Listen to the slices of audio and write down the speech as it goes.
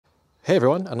Hey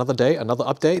everyone, another day, another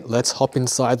update. Let's hop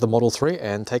inside the Model 3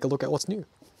 and take a look at what's new.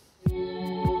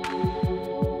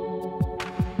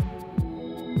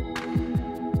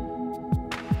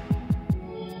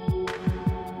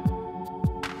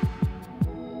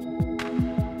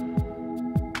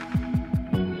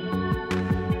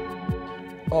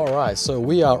 Alright, so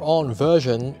we are on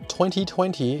version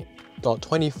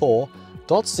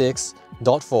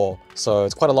 2020.24.6.4. So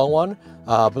it's quite a long one,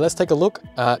 but let's take a look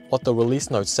at what the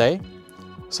release notes say.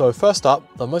 So first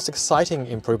up, the most exciting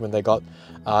improvement they got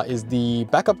is the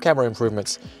backup camera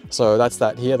improvements. So that's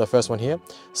that here, the first one here.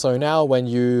 So now when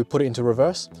you put it into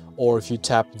reverse, or if you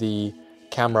tap the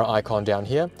camera icon down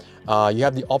here, you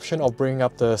have the option of bringing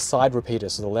up the side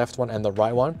repeaters, so the left one and the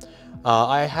right one.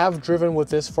 I have driven with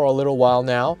this for a little while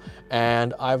now,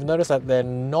 and I've noticed that they're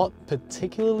not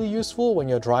particularly useful when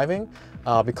you're driving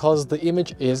because the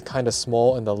image is kind of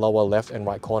small in the lower left and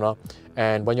right corner,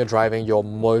 and when you're driving you're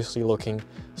mostly looking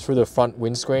through the front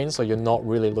windscreen, so you're not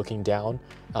really looking down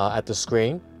at the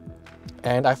screen.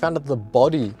 And I found that the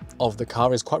body of the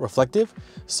car is quite reflective,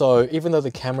 so even though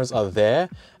the cameras are there,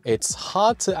 it's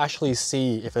hard to actually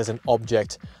see if there's an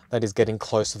object that is getting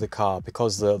close to the car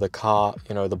because the car,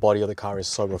 the body of the car is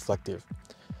so reflective.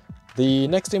 The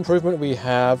next improvement we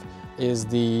have is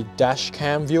the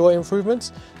Dashcam viewer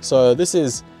improvements. So this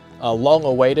is long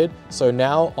awaited. So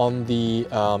now on the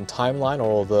timeline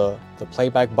or the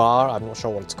playback bar, I'm not sure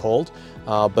what it's called,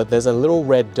 but there's a little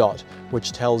red dot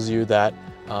which tells you that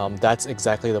that's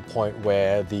exactly the point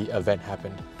where the event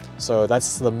happened. So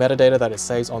that's the metadata that it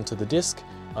saves onto the disk,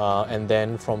 and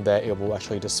then from there it will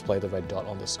actually display the red dot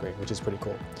on the screen, which is pretty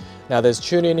cool. Now there's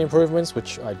tune-in improvements,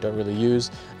 which I don't really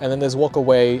use, and then there's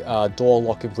walk-away door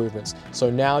lock improvements. So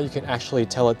now you can actually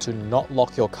tell it to not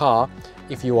lock your car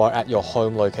if you are at your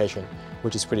home location,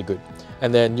 which is pretty good.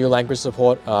 And then new language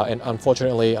support, and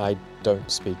unfortunately I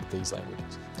don't speak these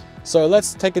languages. So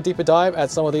let's take a deeper dive at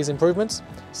some of these improvements.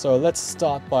 So let's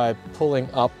start by pulling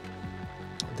up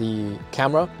the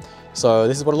camera. So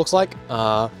this is what it looks like.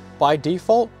 By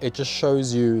default, it just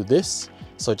shows you this,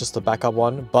 so just the backup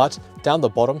one, but down the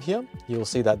bottom here, you'll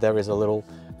see that there is a little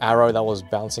arrow that was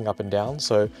bouncing up and down.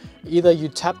 So either you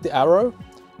tap the arrow,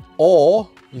 or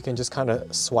you can just kind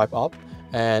of swipe up,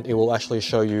 and it will actually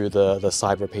show you the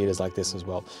side repeaters like this as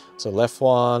well. So left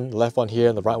one here,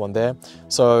 and the right one there.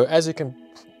 So as you can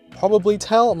probably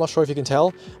tell, I'm not sure if you can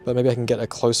tell, but maybe I can get a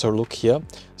closer look here.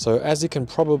 So as you can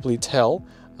probably tell,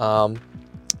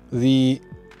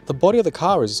 the body of the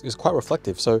car is quite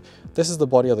reflective. So this is the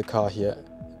body of the car here.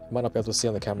 You might not be able to see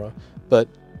on the camera, but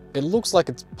it looks like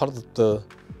it's part of the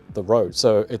road.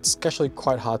 So it's actually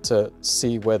quite hard to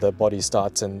see where the body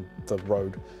starts and the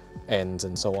road ends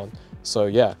and so on. So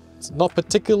yeah, it's not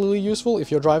particularly useful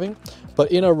if you're driving,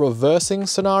 but in a reversing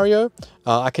scenario,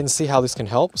 I can see how this can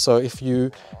help. So if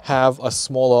you have a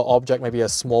smaller object, maybe a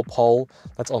small pole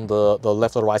that's on the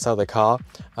left or right side of the car,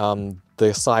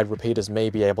 the side repeaters may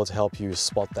be able to help you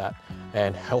spot that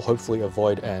and hopefully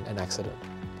avoid an accident.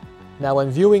 Now, when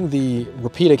viewing the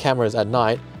repeater cameras at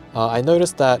night, I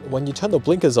noticed that when you turn the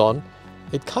blinkers on,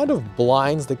 it kind of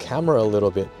blinds the camera a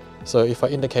little bit. So if I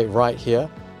indicate right here,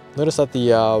 notice that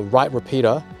the right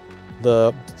repeater,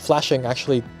 the flashing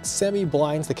actually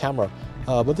semi-blinds the camera.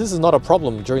 But this is not a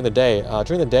problem during the day.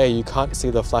 During the day, you can't see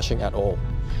the flashing at all.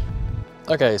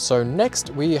 Okay, so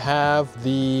next we have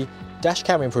the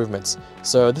Dashcam improvements.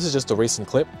 So this is just a recent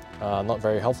clip, not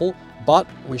very helpful, but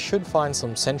we should find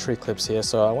some Sentry clips here.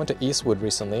 So I went to Eastwood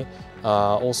recently.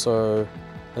 Also,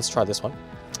 let's try this one.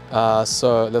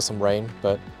 So there's some rain,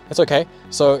 but it's okay.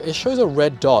 So it shows a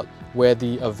red dot where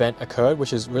the event occurred,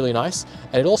 which is really nice.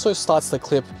 And it also starts the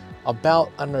clip about,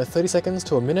 I don't know, 30 seconds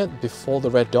to a minute before the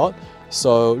red dot.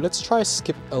 So let's try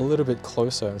skip a little bit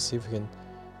closer and see if we can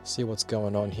see what's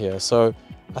going on here. So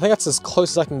I think that's as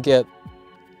close as I can get.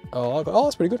 Oh,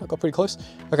 that's pretty good. I got pretty close.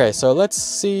 Okay, so let's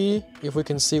see if we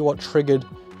can see what triggered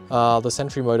the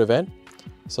Sentry mode event.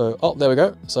 So, oh, there we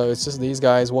go. So it's just these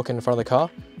guys walking in front of the car.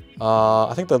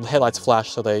 I think the headlights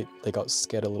flashed, so they got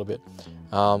scared a little bit.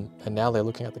 And now they're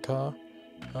looking at the car.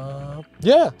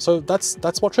 Yeah, so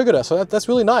that's what triggered it. So that's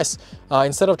really nice.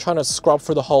 Instead of trying to scrub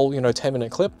through the whole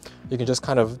 10-minute clip, you can just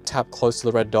kind of tap close to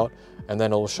the red dot, and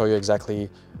then it'll show you exactly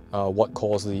what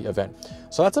caused the event.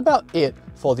 So that's about it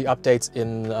for the updates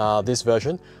in this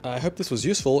version. I hope this was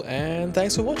useful, and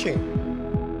thanks for watching.